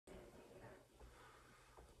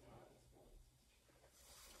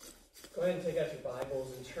Go ahead and take out your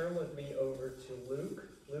Bibles and turn with me over to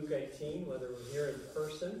Luke 18, whether we're here in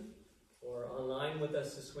person or online with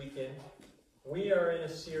us this weekend. We are in a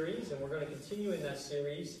series, and we're going to continue in that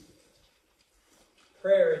series.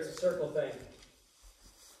 Prayer, it's a circle thing.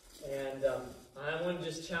 And I want to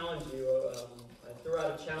just challenge you. I threw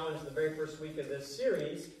out a challenge the very first week of this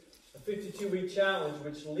series, a 52-week challenge,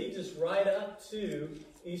 which leads us right up to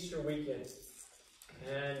Easter weekend.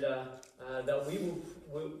 And that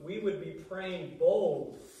we would be praying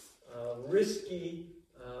bold, risky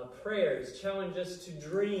prayers, challenge us to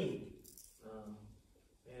dream.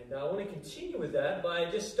 And I want to continue with that by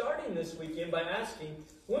just starting this weekend by asking,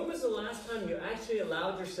 when was the last time you actually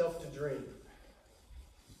allowed yourself to dream?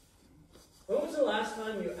 When was the last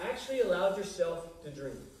time you actually allowed yourself to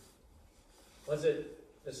dream? Was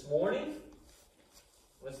it this morning?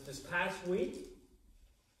 Was it this past week?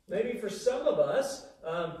 Maybe for some of us,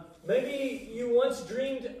 maybe you once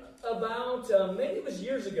dreamed about, maybe it was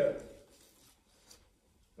years ago.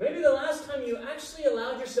 Maybe the last time you actually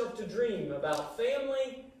allowed yourself to dream about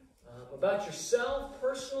family, about yourself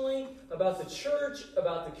personally, about the church,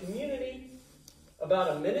 about the community,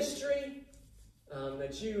 about a ministry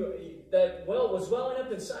that was welling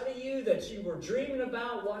up inside of you, that you were dreaming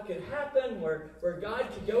about what could happen, where God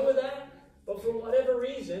could go with that. But for whatever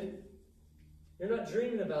reason, you're not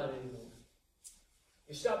dreaming about it anymore.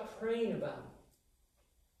 You stop praying about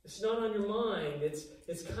it. It's not on your mind. It's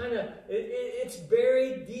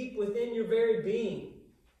buried deep within your very being.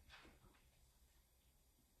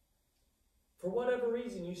 For whatever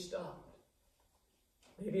reason, you stopped.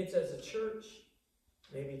 Maybe it's as a church.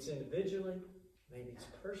 Maybe it's individually. Maybe it's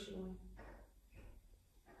personally.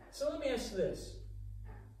 So let me ask this.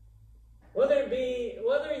 Whether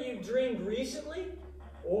you've dreamed recently,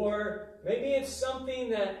 or maybe it's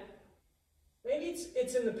something that, maybe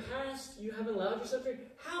it's in the past, you haven't allowed yourself to dream.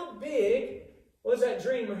 How big was that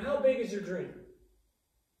dream, or how big is your dream?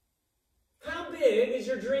 How big is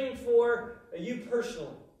your dream for you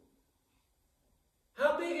personally?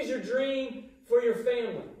 How big is your dream for your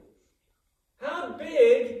family? How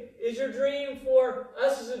big is your dream for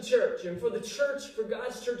us as a church, and for the church, for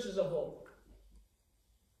God's church as a whole?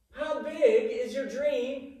 How big is your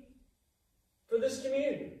dream for this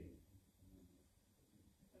community?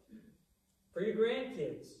 For your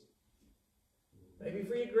grandkids. Maybe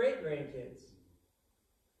for your great-grandkids.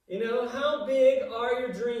 You know, how big are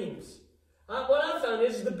your dreams? What I've found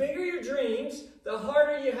is the bigger your dreams, the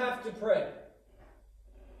harder you have to pray.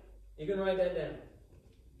 You can write that down.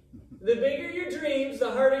 The bigger your dreams,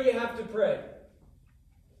 the harder you have to pray.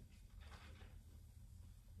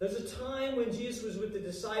 There's a time when Jesus was with the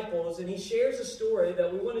disciples, and he shares a story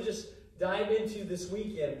that we want to just dive into this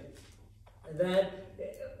weekend. That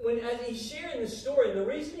as he's sharing the story, and the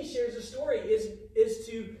reason he shares the story is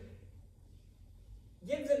to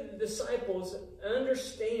give the disciples an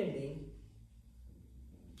understanding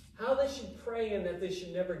how they should pray and that they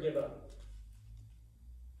should never give up.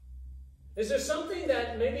 Is there something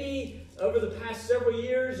that maybe over the past several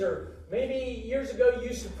years, or maybe years ago you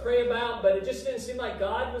used to pray about, but it just didn't seem like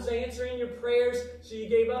God was answering your prayers, so you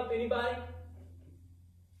gave up? Anybody?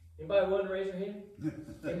 Anybody willing to raise your hand?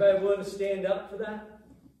 Anybody willing to stand up for that?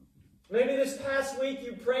 Maybe this past week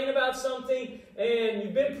you're praying about something, and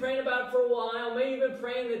you've been praying about it for a while. Maybe you've been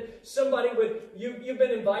praying that somebody you've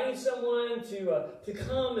been inviting someone to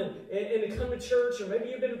come and to come to church, or maybe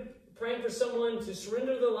you've been praying for someone to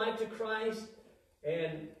surrender their life to Christ,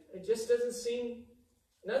 and it just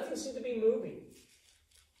nothing seems to be moving.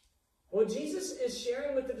 Well, Jesus is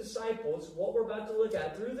sharing with the disciples what we're about to look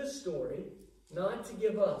at through this story, not to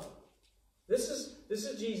give up. This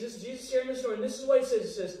is Jesus. Jesus sharing the story, and this is what he says. He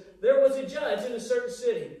says, there was a judge in a certain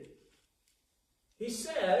city. He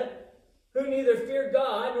said, who neither feared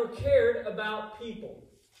God nor cared about people.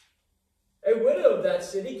 A widow of that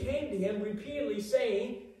city came to him repeatedly,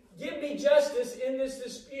 saying, give me justice in this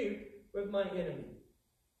dispute with my enemy.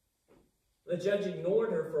 The judge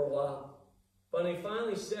ignored her for a while, but he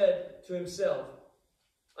finally said to himself,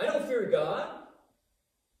 I don't fear God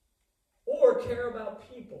or care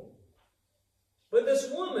about people, but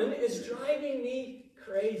this woman is driving me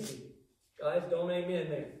crazy. Guys, don't amen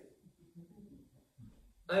there.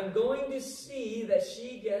 I'm going to see that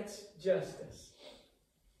she gets justice,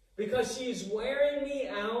 because she's wearing me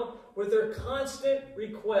out with her constant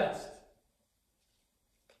request.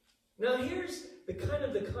 Now here's the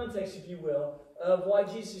context, if you will, of why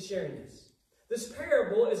Jesus is sharing this. This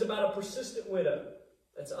parable is about a persistent widow.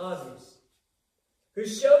 That's obvious. Who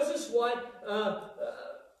shows us what,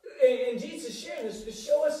 and Jesus is sharing this to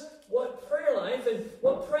show us what prayer life and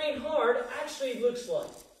what praying hard actually looks like.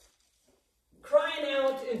 crying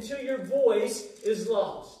out until your voice is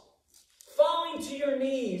lost. Falling to your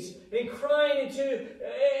knees and crying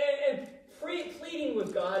and pleading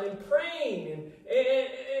with God and praying and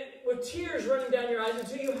with tears running down your eyes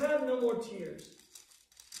until you have no more tears.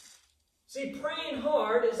 See, praying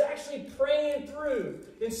hard is actually praying through.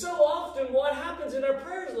 And so often what happens in our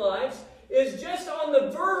prayer lives is just on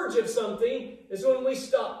the verge of something is when we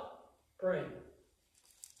stop praying.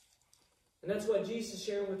 And that's what Jesus is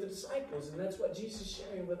sharing with the disciples, and that's what Jesus is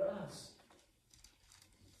sharing with us.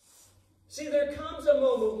 See, there comes a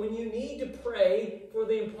moment when you need to pray for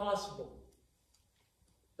the impossible.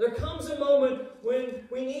 There comes a moment when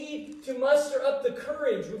we need to muster up the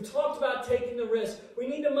courage. We've talked about taking the risk. We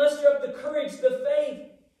need to muster up the courage, the faith,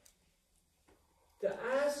 to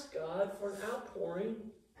ask God for an outpouring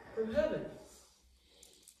from heaven.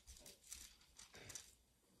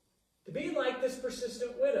 To be like this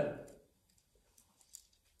persistent widow.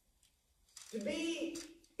 To be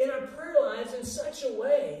in our prayer lives in such a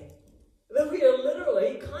way that we are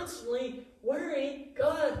literally constantly wearing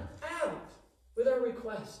God out with our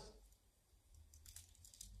request.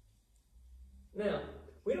 Now,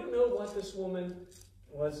 we don't know what this woman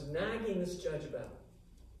was nagging this judge about.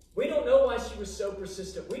 We don't know why she was so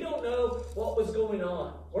persistent. We don't know what was going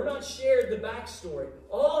on. We're not shared the backstory.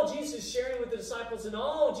 All Jesus is sharing with the disciples and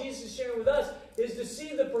all Jesus is sharing with us is to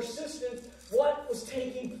see the persistence, what was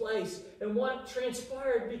taking place, and what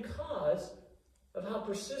transpired because of how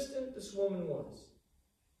persistent this woman was.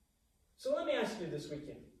 So let me ask you this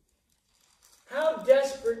weekend. How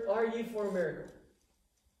desperate are you for a miracle?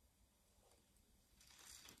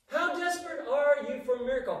 How desperate are you for a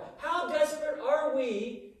miracle? How desperate are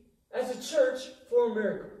we as a church for a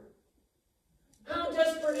miracle? How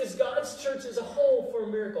desperate is God's church as a whole for a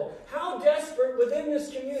miracle? How desperate within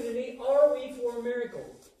this community are we for a miracle?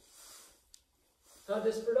 How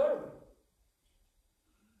desperate are we?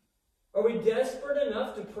 Are we desperate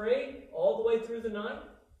enough to pray all the way through the night?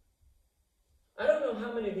 I don't know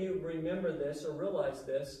how many of you remember this or realize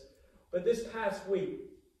this, but this past week,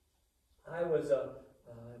 I was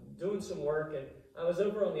doing some work, and I was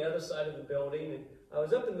over on the other side of the building, and I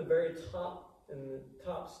was up in the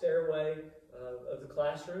top stairway of the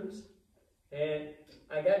classrooms, and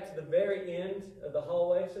I got to the very end of the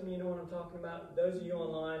hallway. Some of you know what I'm talking about. Those of you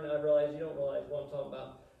online, I realize you don't realize what I'm talking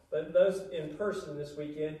about, but those in person this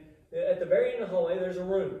weekend, at the very end of the hallway, there's a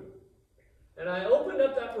room. And I opened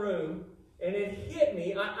up that room, and it hit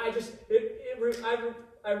me. I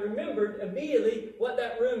remembered immediately what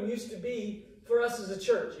that room used to be for us as a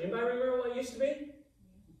church. Anybody remember what it used to be?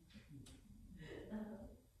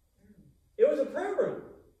 It was a prayer room.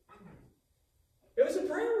 It was a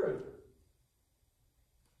prayer room.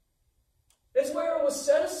 It's where it was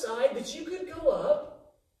set aside that you could go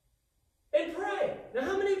up and pray. Now,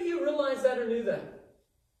 how many of you realize that or knew that?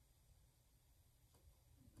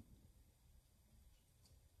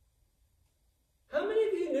 How many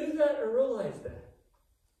of you knew that or realized that?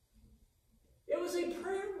 It was a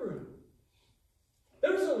prayer room.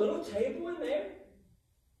 There was a little table in there.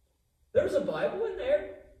 There was a Bible in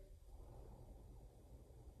there.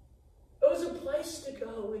 It was a place to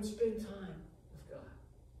go and spend time with God.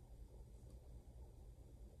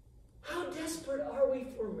 How desperate are we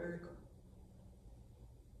for a miracle?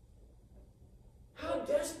 How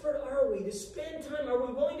desperate are we to spend time? Are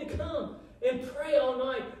we willing to come and pray all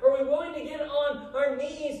night? Are we willing to get on our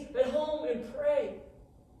knees at home and pray?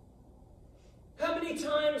 How many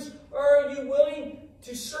times are you willing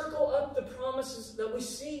to circle up the promises that we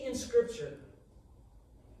see in Scripture?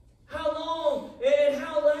 How long and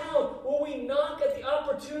how loud will we knock at the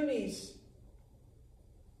opportunities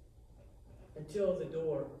until the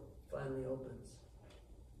door finally opens?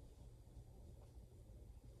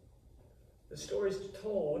 The story's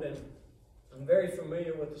told, and I'm very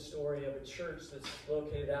familiar with the story of a church that's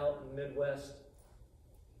located out in the Midwest.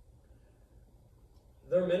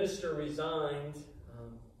 Their minister resigned.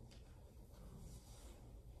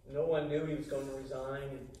 No one knew he was going to resign,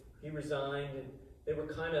 and he resigned, and they were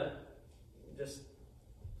kind of just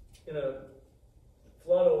in a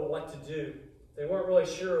flood of what to do. They weren't really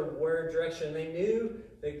sure where direction. They knew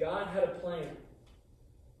that God had a plan.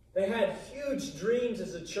 They had huge dreams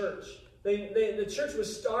as a church. The church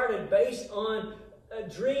was started based on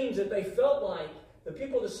dreams that they felt like the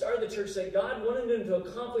people that started the church said God wanted them to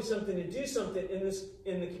accomplish something, to do something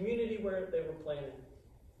in the community where they were planted.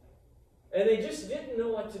 And they just didn't know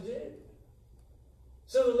what to do.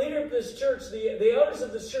 So the leader of this church, the elders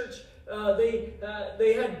of this church,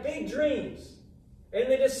 they had big dreams. And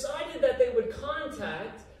they decided that they would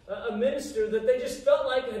contact a minister that they just felt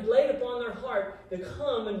like had laid upon their heart to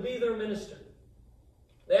come and be their minister.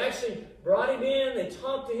 They actually brought him in. They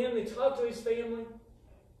talked to him. They talked to his family.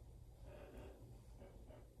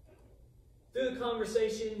 Through the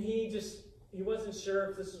conversation, he wasn't sure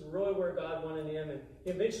if this is really where God wanted him, and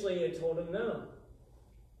eventually he told him no.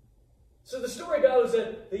 So the story goes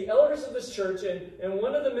that the elders of this church and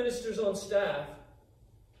one of the ministers on staff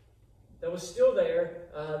that was still there,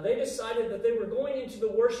 they decided that they were going into the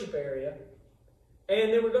worship area,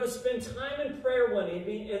 and they were going to spend time in prayer one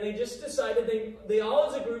evening, and they just decided, they all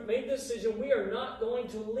as a group made the decision, we are not going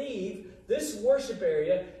to leave this worship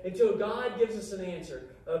area until God gives us an answer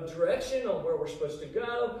of direction on where we're supposed to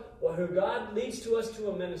go, or who God leads to us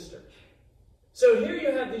to a minister. So here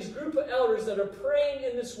you have these group of elders that are praying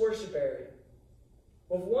in this worship area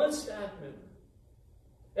with one staff member.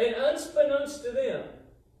 And unbeknownst to them,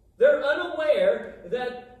 they're unaware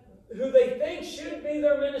that who they think should be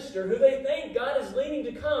their minister, who they think God is leading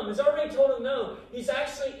to come, has already told them no. He's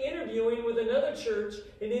actually interviewing with another church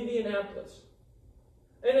in Indianapolis.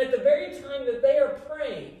 And at the very time that they are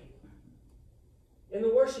praying in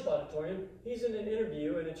the worship auditorium, he's in an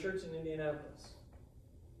interview in a church in Indianapolis.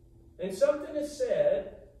 And something is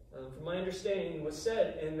said, from my understanding, was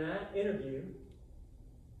said in that interview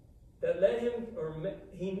that led him, or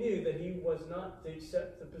he knew that he was not to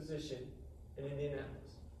accept the position in Indianapolis.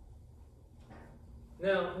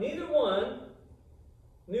 Now, neither one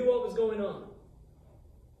knew what was going on.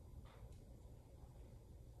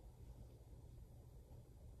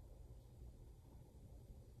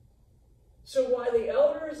 So while the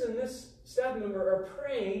elders and this staff member are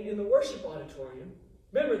praying in the worship auditorium,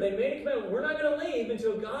 remember, they made a commitment, we're not going to leave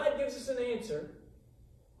until God gives us an answer.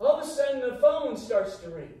 All of a sudden, the phone starts to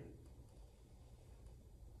ring.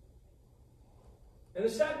 And the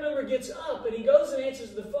staff member gets up, and he goes and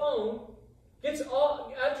answers the phone.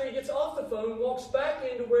 After he gets off the phone, walks back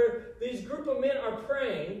into where these group of men are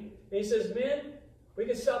praying. And he says, men, we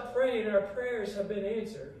can stop praying. Our prayers have been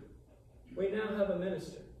answered. We now have a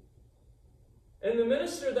minister. And the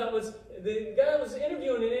minister the guy that was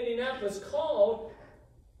interviewing in Indianapolis called.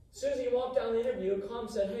 As soon as he walked down the interview, called and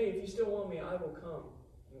said, hey, if you still want me, I will come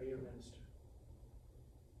and be your minister.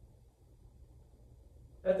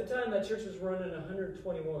 At the time, that church was running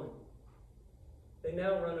 121. They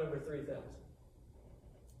now run over 3,000.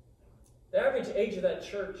 The average age of that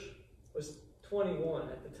church was 21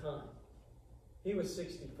 at the time. He was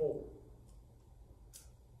 64.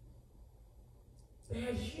 They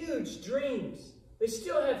had huge dreams. They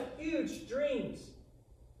still have huge dreams.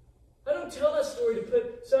 I don't tell that story to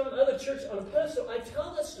put some other church on a pedestal. I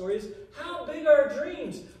tell that story is how big are our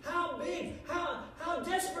dreams? How big? How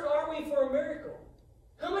desperate are we for a miracle?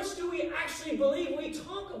 How much do we actually believe? We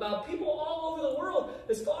talk about people all over the world,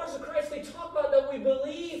 as followers of Christ, they talk about that we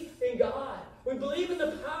believe in God. We believe in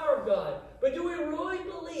the power of God. But do we really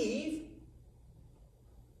believe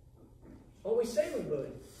what we say we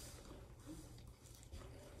believe?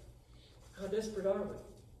 How desperate are we?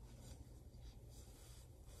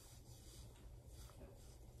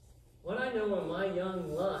 What I know in my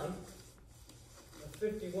young life, of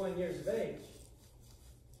 51 years of age,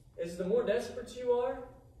 is the more desperate you are,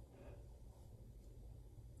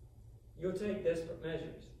 you'll take desperate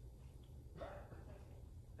measures.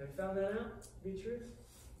 Have you found that out to be true?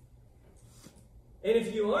 And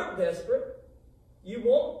if you aren't desperate, you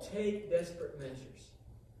won't take desperate measures.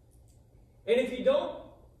 And if you don't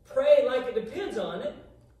pray like it depends on it,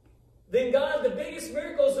 then God, the biggest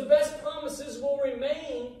miracles, the best promises will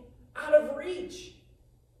remain out of reach.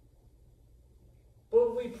 But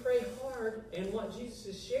if we pray hard, and what Jesus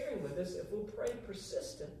is sharing with us, if we'll pray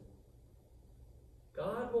persistent,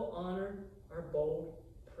 God will honor our bold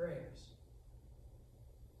prayers.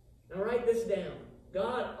 Now write this down.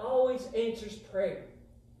 God always answers prayer.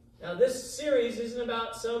 Now this series isn't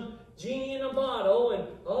about some genie in a bottle and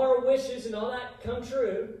all our wishes and all that come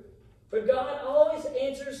true. But God always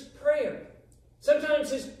answers prayer.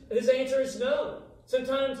 Sometimes his answer is no.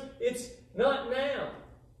 Sometimes it's not now.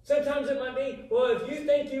 Sometimes it might be, well, if you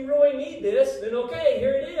think you really need this, then okay,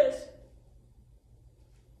 here it is.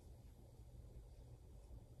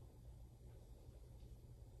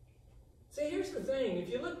 See, here's the thing. If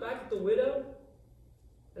you look back at the widow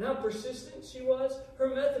and how persistent she was, her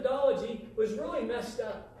methodology was really messed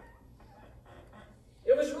up.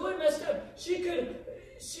 It was really messed up. She could have,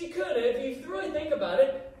 if you really think about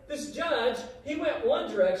it, this judge, he went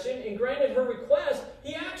one direction and granted her request.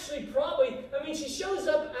 He actually she shows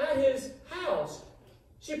up at his house.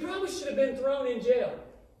 She probably should have been thrown in jail.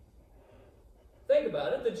 Think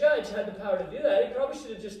about it. The judge had the power to do that. He probably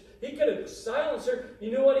should have he could have silenced her.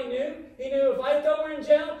 You know what he knew? He knew if I throw her in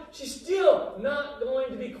jail, she's still not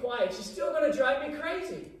going to be quiet. She's still going to drive me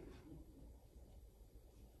crazy.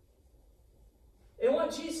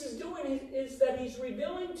 what Jesus is doing is that he's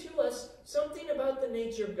revealing to us something about the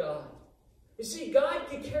nature of God. You see, God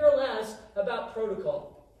could care less about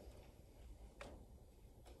protocol.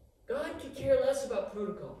 God could care less about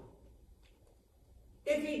protocol.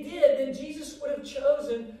 If he did, then Jesus would have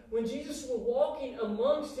chosen, when Jesus was walking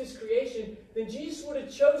amongst his creation, then Jesus would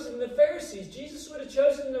have chosen the Pharisees. Jesus would have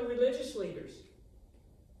chosen the religious leaders.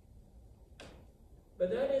 But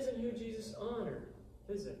that isn't who Jesus honored,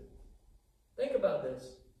 is it? Think about this.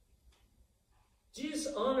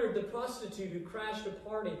 Jesus honored the prostitute who crashed a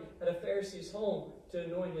party at a Pharisee's home to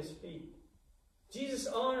anoint his feet. Jesus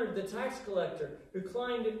honored the tax collector who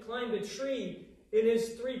climbed a tree in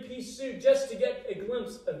his three-piece suit just to get a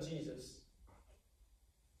glimpse of Jesus.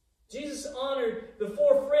 Jesus honored the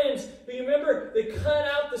four friends who, you remember, they cut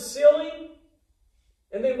out the ceiling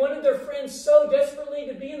and they wanted their friends so desperately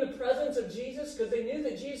to be in the presence of Jesus because they knew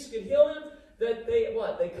that Jesus could heal him that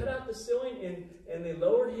they cut out the ceiling and they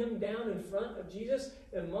lowered him down in front of Jesus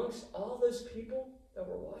amongst all those people that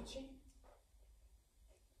were watching.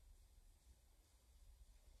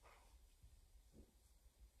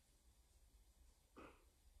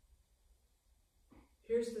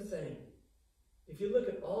 Here's the thing. If you look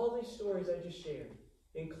at all these stories I just shared,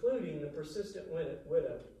 including the persistent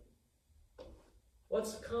widow,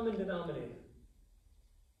 what's the common denominator?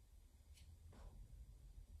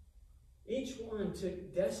 Each one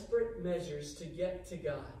took desperate measures to get to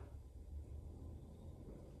God.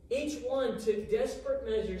 Each one took desperate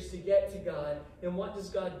measures to get to God. And what does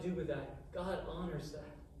God do with that? God honors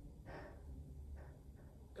that.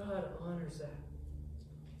 God honors that.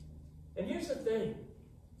 And here's the thing.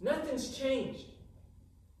 Nothing's changed.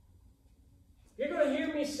 You're going to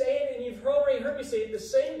hear me say it, and you've already heard me say it. The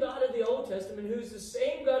same God of the Old Testament, who's the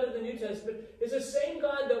same God of the New Testament, is the same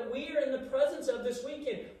God that we are in the presence of this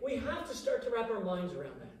weekend. We have to start to wrap our minds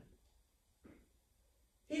around that.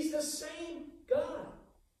 He's the same God.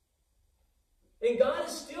 And God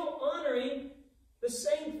is still honoring the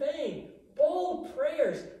same thing. Bold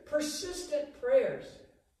prayers, persistent prayers.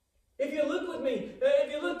 If you look with me,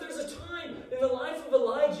 there's a time in the life of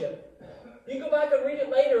Elijah. You can go back and read it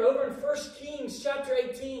later over in 1 Kings chapter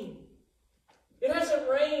 18. It hasn't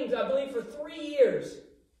rained, I believe, for 3 years.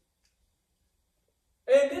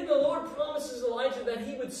 And then the Lord promises Elijah that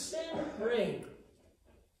he would send rain.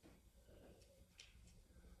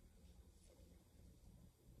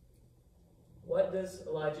 What does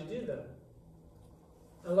Elijah do, though?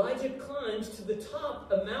 Elijah climbs to the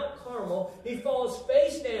top of Mount Carmel. He falls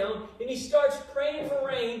face down and he starts praying for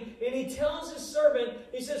rain. And he tells his servant,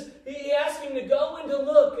 he asks him to go and to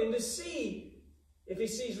look and to see if he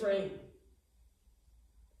sees rain.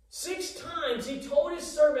 6 times he told his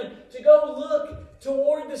servant to go look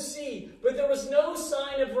toward the sea, but there was no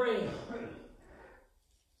sign of rain.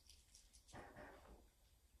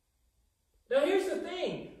 Now here's the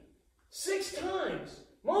thing. 6 times.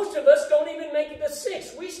 Most of us don't even make it to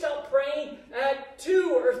 6. We stop praying at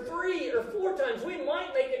 2 or 3 or 4 times. We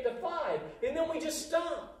might make it to 5. And then we just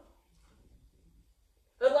stop.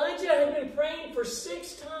 Elijah had been praying for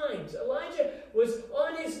 6 times. Elijah was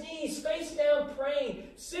on his knees, face down, praying,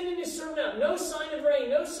 sending his servant out. No sign of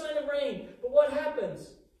rain, no sign of rain. But what happens?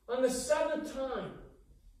 On the 7th time,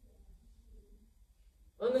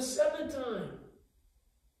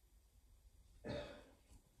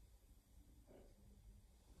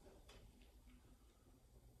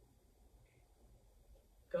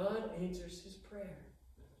 God answers his prayer.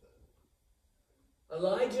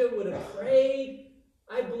 Elijah would have prayed,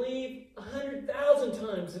 I believe, 100,000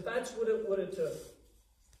 times if that's what it would have took.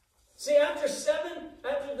 See, after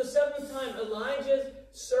the 7th time, Elijah's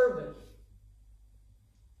servant,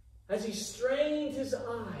 as he strained his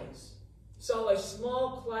eyes, saw a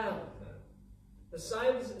small cloud, the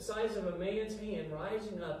size of a man's hand,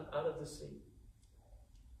 rising up out of the sea.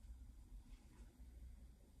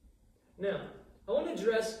 Now, I want to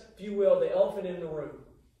address, if you will, the elephant in the room.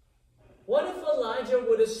 What if Elijah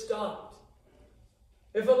would have stopped?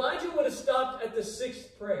 If Elijah would have stopped at the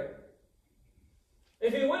 6th prayer,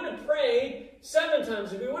 if he wouldn't have prayed 7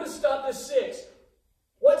 times, if he would have stopped at 6,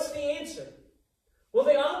 what's the answer? Well,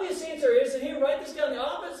 the obvious answer is, and here, write this down, the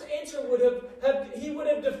obvious answer he would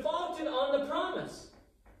have defaulted on the promise.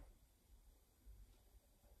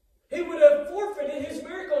 He would have forfeited his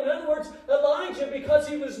miracle. In other words, Elijah, because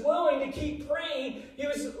he was willing to keep praying, he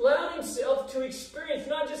was allowing himself to experience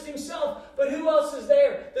not just himself, but who else is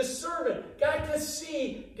there? The servant got to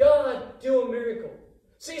see God do a miracle.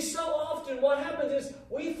 See, so often what happens is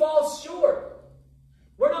we fall short.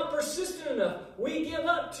 We're not persistent enough. We give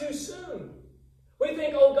up too soon. We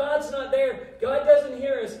think, oh, God's not there. God doesn't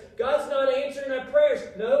hear us. God's not answering our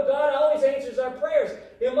prayers. No, God always answers our prayers.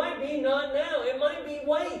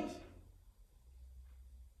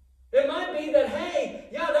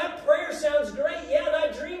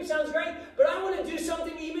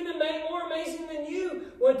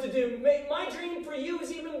 what to do. My dream for you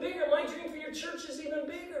is even bigger. My dream for your church is even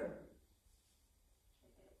bigger.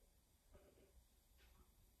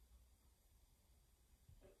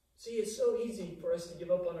 See, it's so easy for us to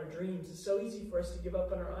give up on our dreams. It's so easy for us to give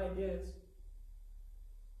up on our ideas.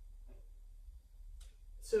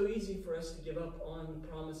 It's so easy for us to give up on the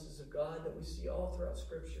promises of God that we see all throughout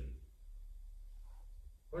Scripture.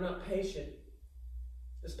 We're not patient.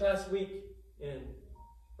 This past week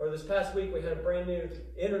we had a brand new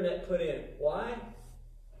internet put in. Why?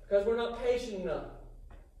 Because we're not patient enough.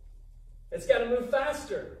 It's got to move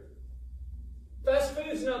faster. Fast food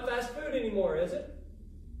is not fast food anymore, is it?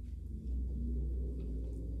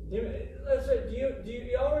 Do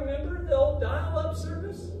y'all remember the old dial-up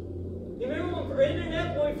service? You remember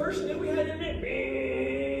when we first knew we had internet?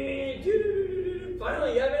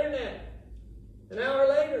 Finally, you have internet. An hour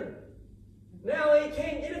later. Now we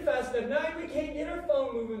can't get it fast enough. Now we can't get our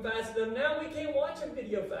phone moving fast enough. Now we can't watch a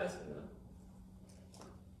video fast enough.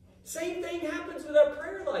 Same thing happens with our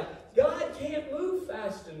prayer life. God can't move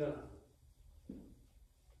fast enough.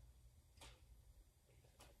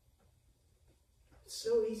 It's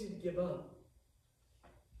so easy to give up.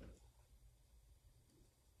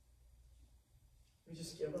 We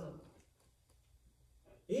just give up.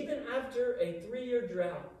 Even after a 3-year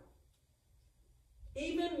drought,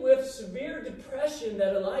 even with severe depression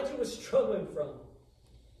that Elijah was struggling from,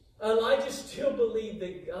 Elijah still believed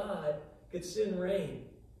that God could send rain.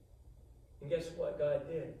 And guess what God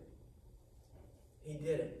did? He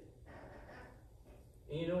did it.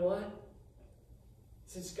 And you know what?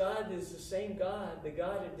 Since God is the same God, the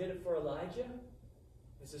God that did it for Elijah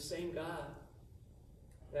is the same God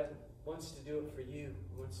that wants to do it for you,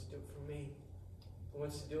 wants to do it for me,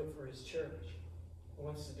 wants to do it for His church,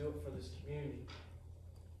 wants to do it for this community,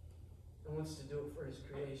 and wants to do it for His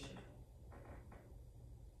creation.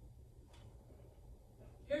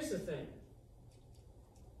 Here's the thing.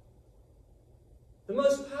 The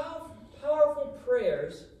most powerful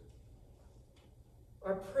prayers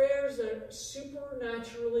are prayers that are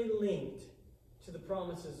supernaturally linked to the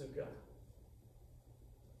promises of God.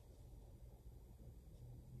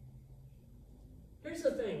 Here's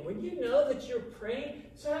the thing. When you know that you're praying,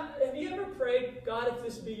 so have you ever prayed, God, if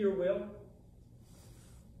this be your will?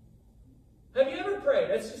 Have you ever prayed?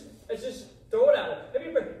 Let's just throw it out. Have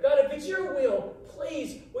you prayed, God, if it's your will,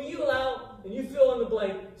 please, will you allow, and you fill in the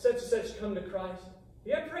blank, such and such come to Christ?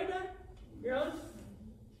 You ever prayed that? You're honest?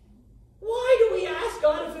 Why do we ask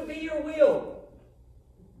God if it be your will?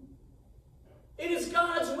 It is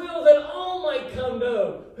God's will that all might come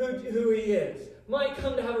know who He is, might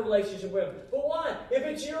come to have a relationship with Him. But why? If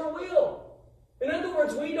it's your will. In other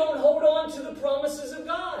words, we don't hold on to the promises of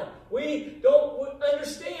God. We don't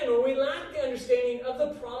understand, or we lack the understanding of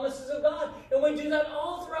the promises of God. And we do that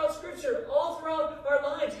all throughout Scripture, all throughout our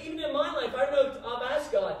lives. Even in my life, I know I've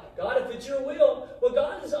asked God, God, if it's your will. Well,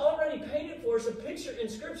 God has already painted for us a picture in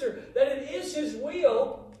Scripture that it is His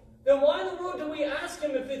will. Then why in the world do we ask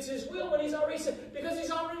Him if it's His will when He's already said? Because He's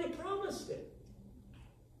already promised it.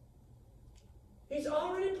 He's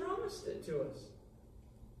already promised it to us.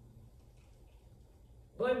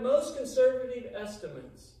 By most conservative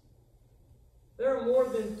estimates, there are more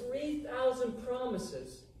than 3,000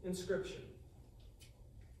 promises in Scripture.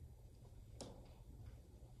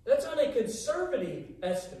 That's on a conservative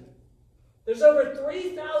estimate. There's over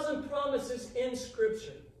 3,000 promises in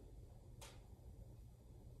Scripture.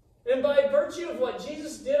 And by virtue of what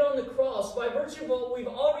Jesus did on the cross, by virtue of what we've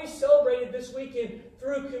already celebrated this weekend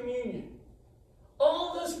through communion,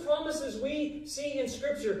 all those promises we see in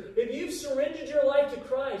Scripture, if you've surrendered your life to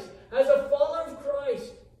Christ, as a follower of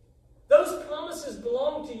Christ, those promises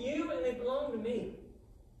belong to you and they belong to me.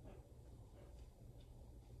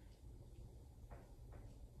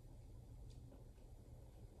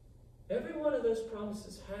 Every one of those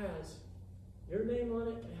promises has your name on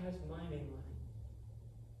it and has my name on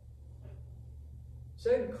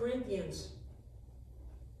it. 2 Corinthians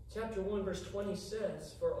Chapter 1, verse 20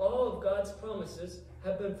 says, for all of God's promises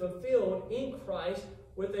have been fulfilled in Christ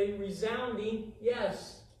with a resounding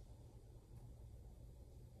yes.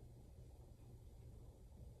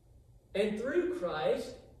 And through Christ,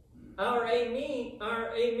 our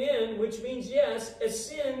amen, which means yes,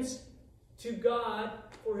 ascends to God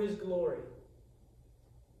for His glory.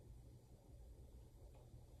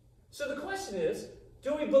 So the question is,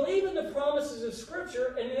 do we believe in the promises of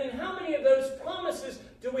Scripture? And then how many of those promises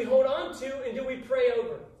do we hold on to and do we pray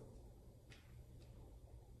over?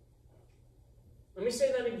 Let me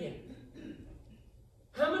say that again.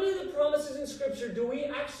 How many of the promises in Scripture do we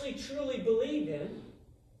actually truly believe in?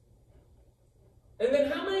 And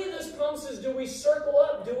then how many of those promises do we circle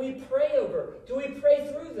up, do we pray over? over? Do we pray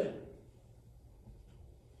through them?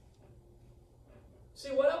 See,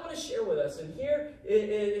 what I want to share with us, and here,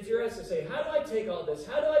 if you're asked to say, how do I take all this?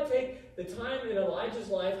 How do I take the time in Elijah's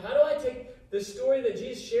life? How do I take the story that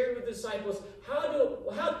Jesus shared with the disciples? How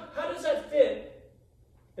does that fit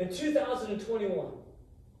in 2021?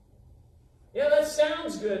 Yeah, that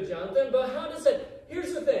sounds good, Jonathan, but how does it?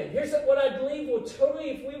 Here's the thing. Here's what I believe will totally,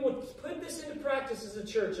 if we will put this into practice as a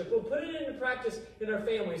church, if we'll put it into practice in our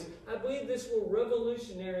families, I believe this will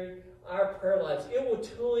revolutionary our prayer lives. It will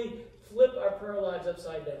totally flip our prayer lives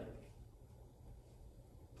upside down.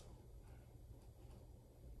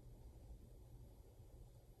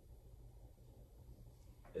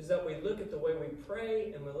 Is that we look at the way we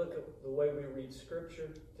pray and we look at the way we read Scripture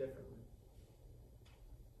differently.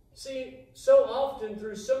 See, so often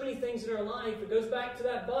through so many things in our life, it goes back to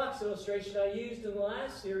that box illustration I used in the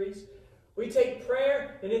last series. We take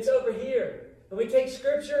prayer and it's over here. And we take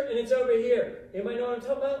Scripture and it's over here. Anybody know what I'm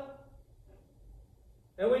talking about?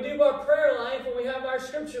 And we do our prayer life and we have our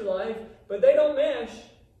Scripture life, but they don't mesh.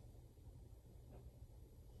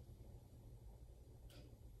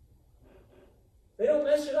 They don't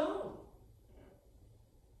mesh at all.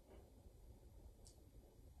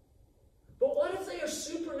 But what if they are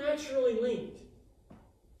supernaturally linked?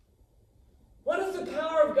 What if the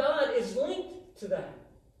power of God is linked to that?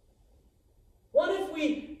 What if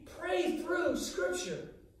we pray through Scripture?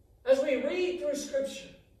 As we read through Scripture,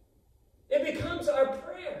 it becomes our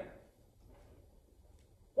prayer.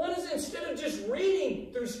 What is, instead of just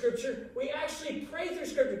reading through Scripture, we actually pray through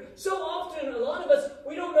Scripture? So often, a lot of us,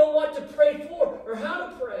 we don't know what to pray for or how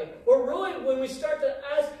to pray. Or really, when we start to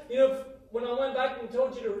ask, when I went back and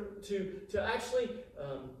told you to actually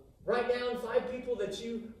write down 5 people that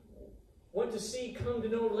you want to see come to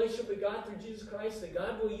know a relationship with God through Jesus Christ, that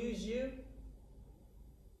God will use you.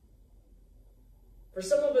 For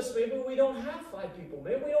some of us, maybe we don't have 5 people.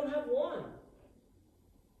 Maybe we don't have 1.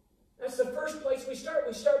 That's the first place we start.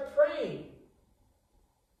 We start praying.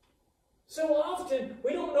 So often,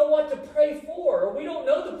 we don't know what to pray for, or we don't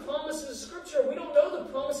know the promises of Scripture. We don't know the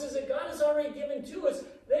promises that God has already given to us.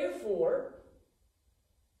 Therefore,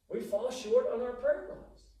 we fall short on our prayer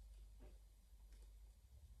lives.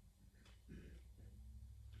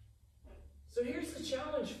 So here's the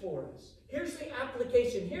challenge for us. Here's the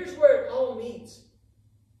application. Here's where it all meets.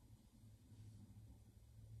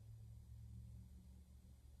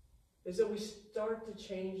 Is that we start to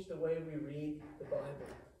change the way we read the Bible.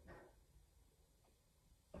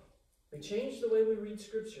 We change the way we read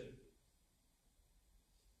Scripture.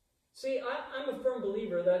 See, I'm a firm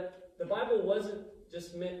believer that the Bible wasn't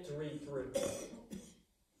just meant to read through.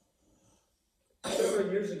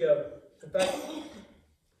 Several years ago, in fact,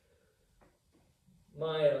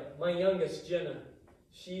 my youngest, Jenna,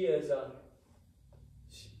 she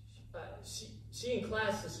in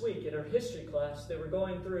class this week, in her history class, they were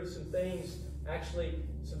going through some things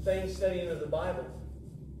studying of the Bible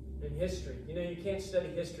in history. You can't study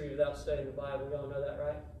history without studying the Bible. You all know that,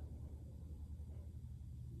 right?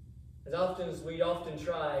 As often as we often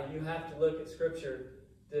try, you have to look at Scripture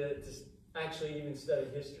to actually even study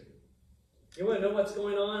history. You want to know what's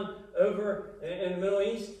going on over in the Middle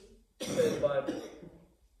East? Study the Bible.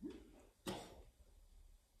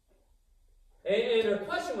 And her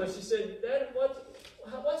question was, she said, Dad, what's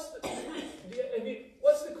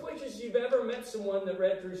the quickest you've ever met someone that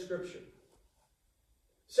read through Scripture?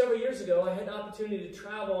 Several years ago, I had the opportunity to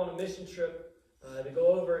travel on a mission trip to go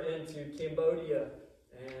over into Cambodia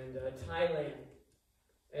and Thailand.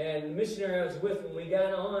 And the missionary I was with, when we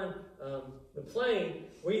got on the plane,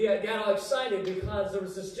 we got all excited because there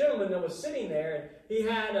was this gentleman that was sitting there, and he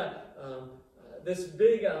had this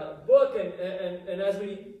big book, and as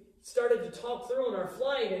we started to talk through on our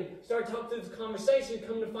flight and started talking through this conversation,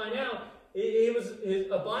 come to find out it was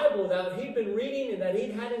a Bible that he'd been reading and that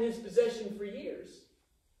he'd had in his possession for years.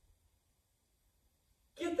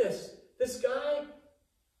 Get this. This guy,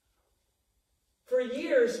 for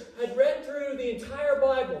years, had read through the entire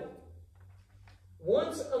Bible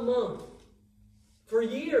once a month. For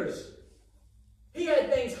years. He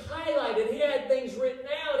had things highlighted. He had things written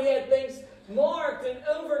out. He had things marked and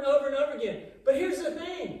over and over and over again. But here's the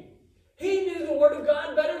thing. He knew the Word of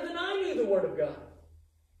God better than I knew the Word of God.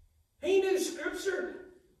 He knew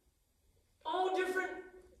Scripture all different.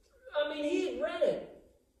 He had read it.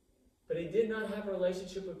 But he did not have a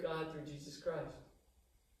relationship with God through Jesus Christ.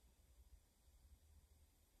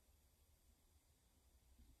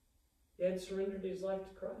 He had surrendered his life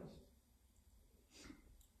to Christ.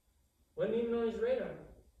 Wasn't even on his radar.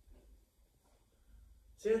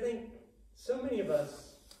 See, I think so many of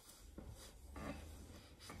us,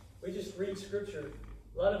 we just read Scripture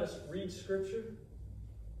A lot of us read Scripture.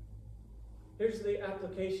 Here's the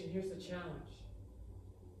application. Here's the challenge.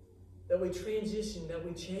 That we transition, that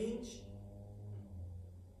we change,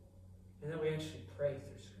 and that we actually pray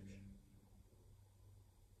through Scripture.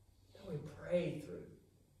 That we pray through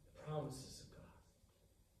the promises of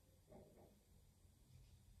God.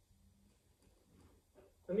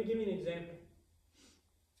 Let me give you an example.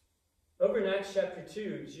 Over in Acts chapter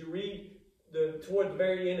 2, as you read toward the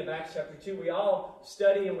very end of Acts chapter 2, we all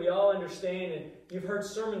study and we all understand, and you've heard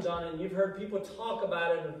sermons on it, and you've heard people talk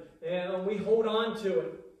about it, and we hold on to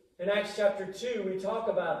it. In Acts chapter 2, we talk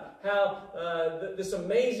about how this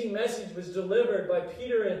amazing message was delivered by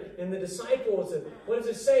Peter and the disciples. And what does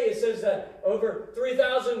it say? It says that over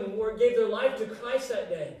 3,000 gave their life to Christ that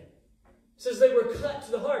day. It says they were cut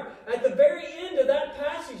to the heart. At the very end of that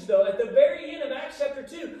passage, though, at the very end of Acts chapter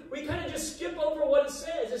 2, we kind of just skip over what it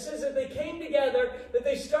says. It says that they came together, that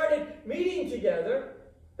they started meeting together.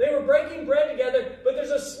 They were breaking bread together, but there's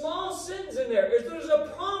a small sentence in there. There's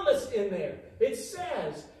a promise in there. It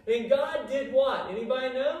says, and God did what?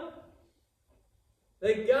 Anybody know?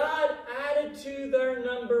 That God added to their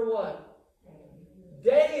number what?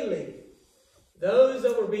 Daily. Those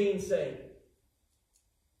that were being saved.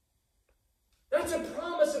 That's a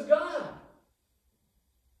promise of God.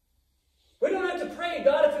 We don't have to pray,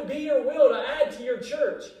 God, if it be your will to add to your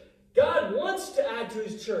church. God wants to add to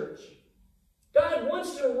his church. God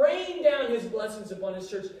wants to rain down his blessings upon his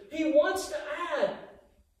church. He wants to add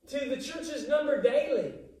to the church's number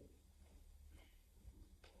daily.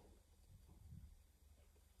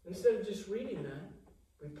 Instead of just reading that,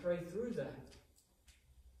 we pray through that.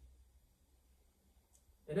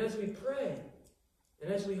 And as we pray,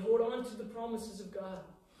 and as we hold on to the promises of God,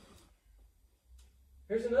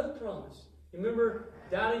 here's another promise. You remember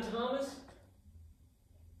doubting Thomas?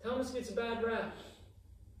 Thomas gets a bad rap.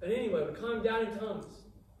 But anyway, we call him Doubting Thomas.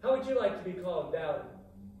 How would you like to be called Doubting?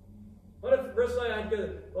 What if verse 9 I'd go,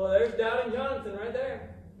 well, there's Doubting Jonathan right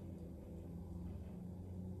there.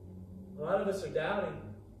 A lot of us are doubting.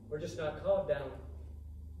 We're just not called Doubting.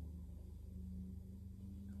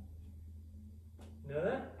 You know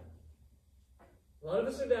that? A lot of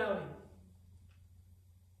us are doubting.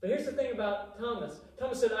 But here's the thing about Thomas.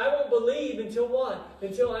 Thomas said, I won't believe until what?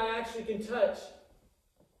 Until I actually can touch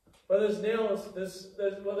where those nails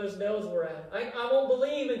were at. I won't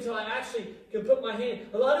believe until I actually can put my hand.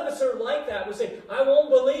 A lot of us are like that. We say, I won't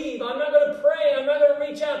believe. I'm not going to pray. I'm not going to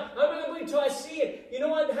reach out. I'm not going to believe until I see it. You know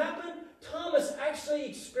what happened? Thomas actually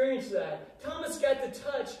experienced that. Thomas got to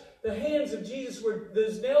touch the hands of Jesus where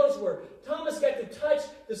those nails were. Thomas got to touch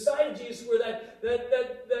the side of Jesus where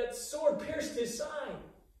that sword pierced his side.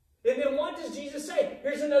 And then what does Jesus say?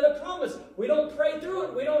 Here's another promise. We don't pray through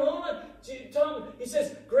it. We don't hold on. He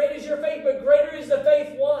says, great is your faith, but greater is the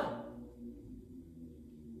faith what?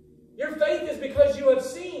 Your faith is because you have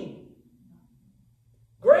seen.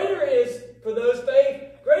 Greater is, for those faith,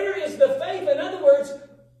 greater is the faith. In other words,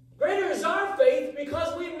 greater is our faith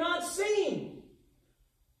because we've not seen.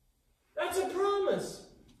 That's a promise.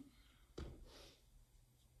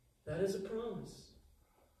 That is a promise.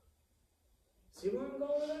 See where I'm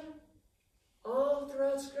going with that? All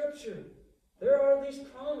throughout Scripture, there are these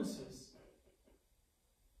promises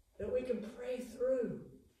that we can pray through,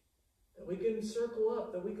 that we can circle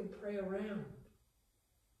up, that we can pray around.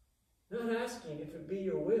 Not asking if it be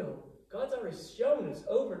your will. God's already shown us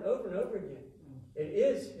over and over and over again. It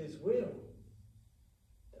is his will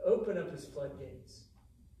to open up his floodgates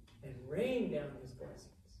and rain down his blessings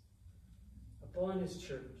upon his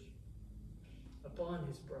church, upon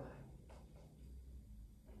his bride.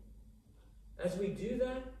 As we do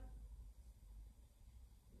that,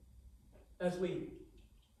 as we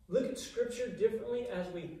look at Scripture differently, as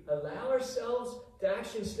we allow ourselves to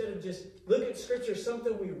actually, instead of just look at Scripture as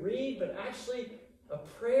something we read, but actually a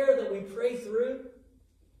prayer that we pray through,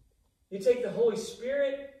 you take the Holy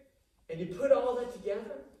Spirit and you put all that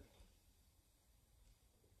together.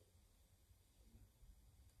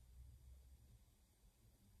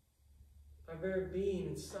 Our very being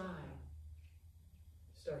inside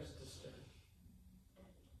starts to stir.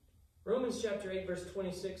 Romans chapter 8, verse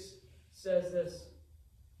 26 says this,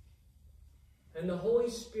 and the Holy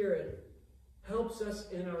Spirit helps us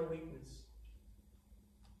in our weakness.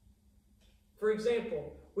 For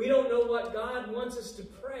example, we don't know what God wants us to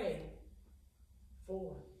pray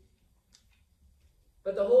for.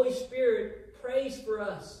 But the Holy Spirit prays for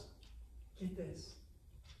us, get this,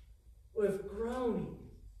 with groaning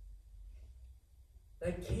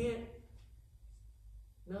that can't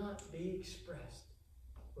not be expressed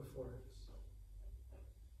with words.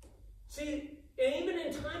 See, and even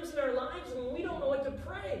in times in our lives when we don't know what to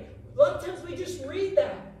pray, A lot of times we just read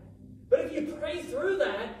that. But if you pray through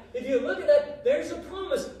that, if you look at that, there's a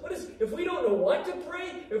promise. If we don't know what to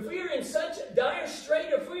pray, if we are in such dire strait,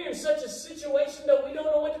 if we are in such a situation that we don't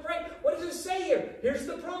know what to pray, what does it say here? Here's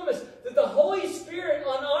the promise, that the Holy Spirit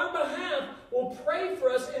on our behalf will pray for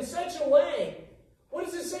us in such a way. What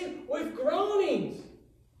does it say? With groanings.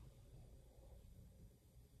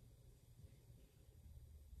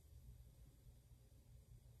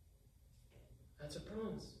 That's a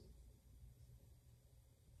promise.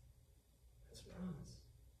 That's a promise.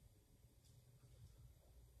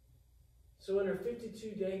 So in our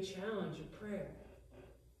 52-day challenge of prayer,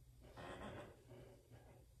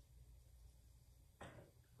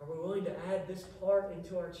 are we willing to add this part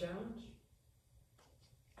into our challenge?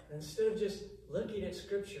 And instead of just looking at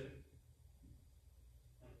Scripture,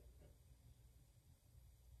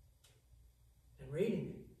 and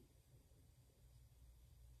reading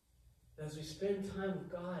it, as we spend time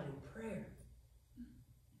with God in prayer,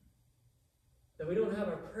 that we don't have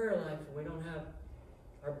our prayer life and we don't have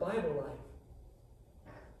our Bible life,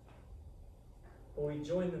 but we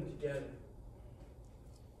join them together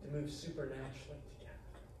to move supernaturally together.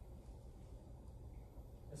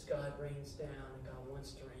 As God rains down, and God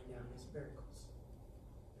wants to rain down His miracles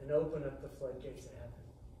and open up the floodgates of heaven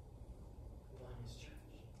upon His church.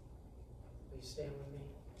 Will you stand with me?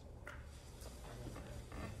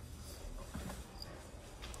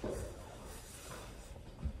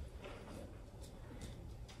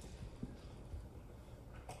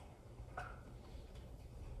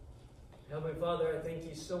 Heavenly Father, I thank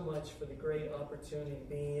you so much for the great opportunity to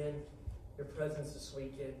be in your presence this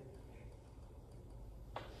weekend.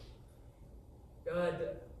 God,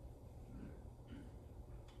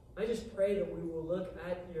 I just pray that we will look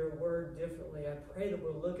at your word differently. I pray that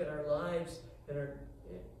we'll look at our lives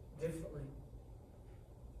differently.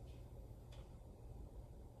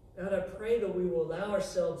 God, I pray that we will allow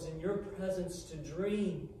ourselves in your presence to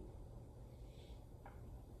dream.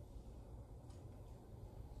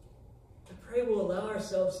 I pray we'll allow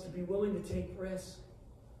ourselves to be willing to take risks.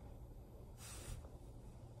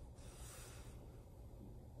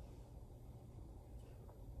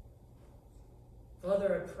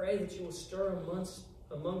 Father, I pray that you will stir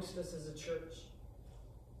amongst us as a church.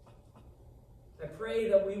 I pray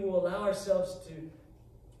that we will allow ourselves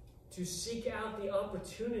to seek out the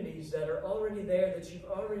opportunities that are already there, that you've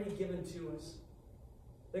already given to us.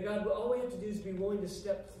 That God, all we have to do is be willing to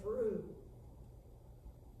step through.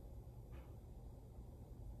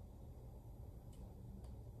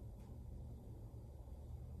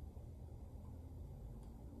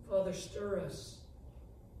 Father, stir us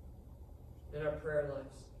in our prayer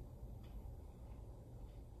lives.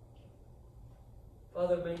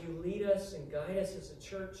 Father, may you lead us and guide us as a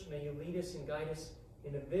church. May you lead us and guide us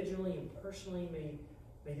individually and personally.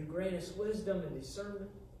 May you grant us wisdom and discernment.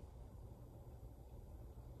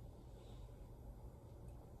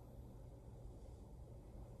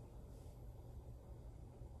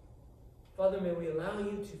 Father, may we allow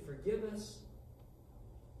you to forgive us.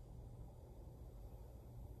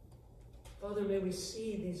 Father, may we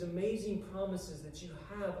see these amazing promises that you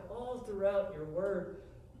have all throughout your word.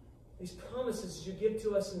 These promises you give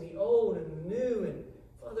to us in the old and the new, and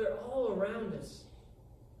Father, all around us.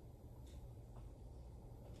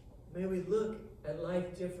 May we look at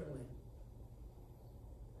life differently.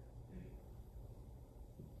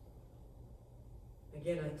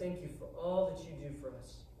 Again, I thank you for all that you do for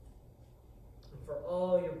us and for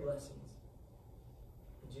all your blessings.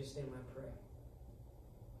 In Jesus' name I pray.